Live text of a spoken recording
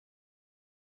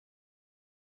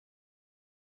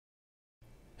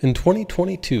In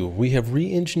 2022, we have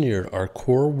re-engineered our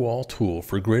core wall tool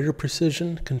for greater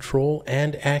precision, control,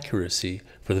 and accuracy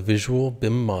for the visual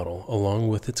BIM model along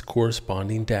with its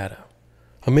corresponding data.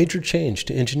 A major change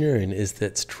to engineering is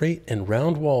that straight and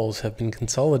round walls have been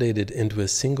consolidated into a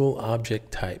single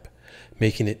object type,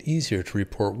 making it easier to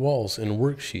report walls in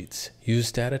worksheets,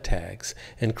 use data tags,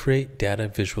 and create data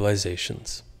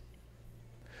visualizations.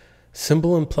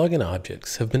 Symbol and plugin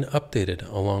objects have been updated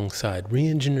alongside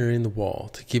re-engineering the wall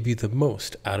to give you the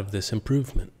most out of this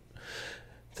improvement.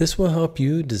 This will help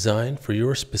you design for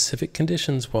your specific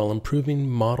conditions while improving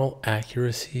model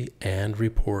accuracy and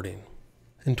reporting.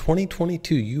 In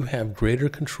 2022, you have greater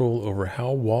control over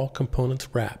how wall components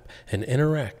wrap and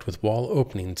interact with wall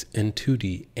openings in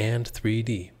 2D and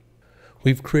 3D.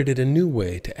 We've created a new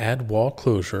way to add wall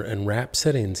closure and wrap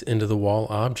settings into the wall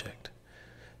object.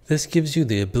 This gives you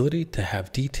the ability to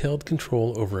have detailed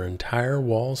control over entire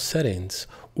wall settings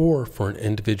or for an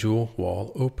individual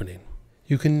wall opening.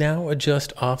 You can now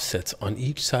adjust offsets on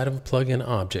each side of a plugin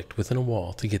object within a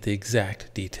wall to get the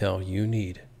exact detail you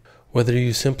need. Whether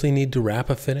you simply need to wrap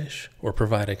a finish or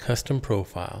provide a custom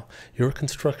profile, your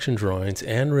construction drawings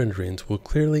and renderings will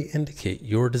clearly indicate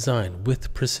your design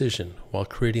with precision while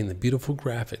creating the beautiful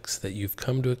graphics that you've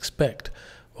come to expect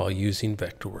while using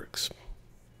Vectorworks.